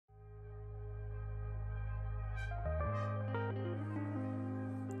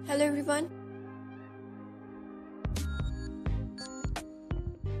Hello everyone.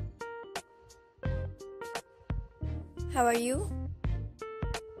 How are you?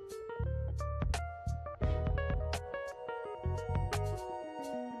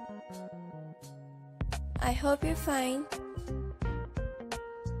 I hope you're fine.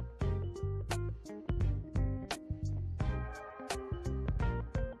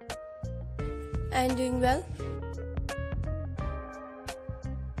 And doing well?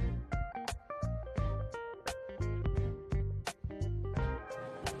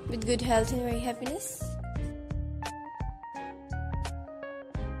 With good health and very happiness?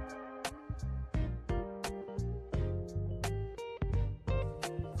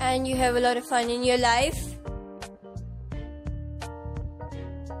 And you have a lot of fun in your life?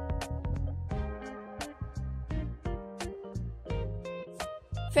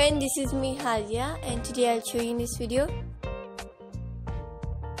 Friend, this is me Halia, and today I'll show you in this video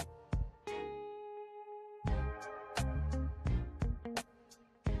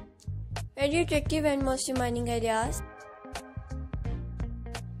very attractive and most demanding ideas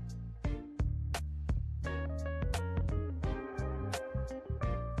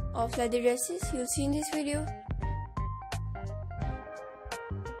of leather dresses you'll see in this video.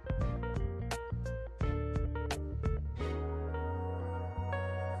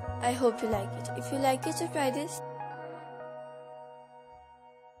 I hope you like it. If you like it, so try this.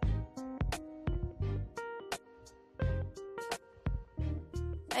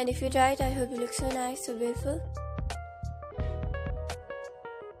 And if you try it, I hope you look so nice, so beautiful.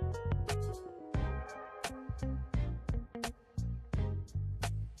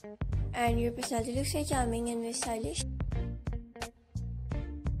 And your personality looks so charming and very stylish.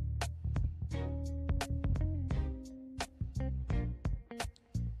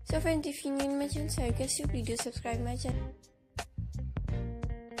 So friends, if you're new in my channel, so I request you please do subscribe my channel.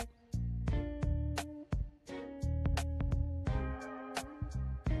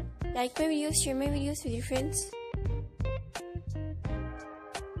 Like my videos, share my videos with your friends.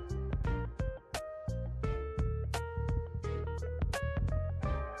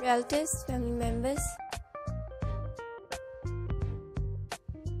 Relatives, family members.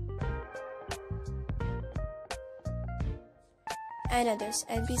 And others,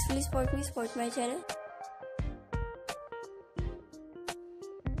 and peacefully support me, support my channel.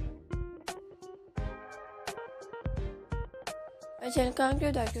 My channel can't grow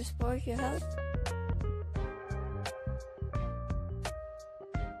without your support, your help.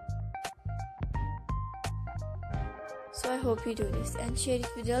 So I hope you do this and share it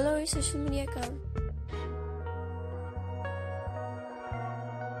with all our social media accounts.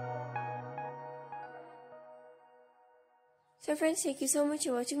 So friends, thank you so much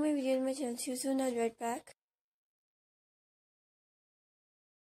for watching my video on my channel. See you soon, I'll be right back.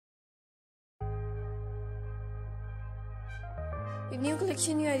 With new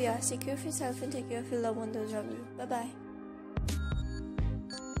collection, new ideas, take care of yourself and take care of your loved ones around you. Bye bye.